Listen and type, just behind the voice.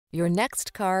Your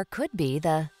next car could be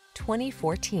the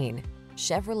 2014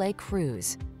 Chevrolet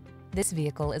Cruze. This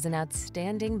vehicle is an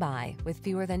outstanding buy with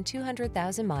fewer than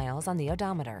 200,000 miles on the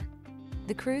odometer.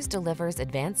 The Cruze delivers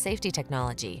advanced safety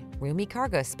technology, roomy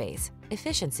cargo space,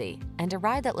 efficiency, and a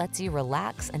ride that lets you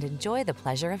relax and enjoy the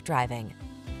pleasure of driving.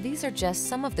 These are just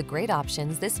some of the great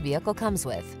options this vehicle comes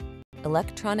with: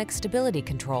 electronic stability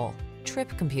control,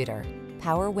 trip computer,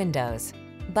 power windows,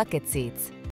 bucket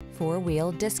seats,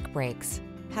 four-wheel disc brakes,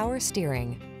 power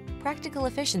steering. Practical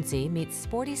efficiency meets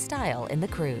sporty style in the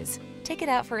Cruze. Take it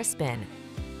out for a spin.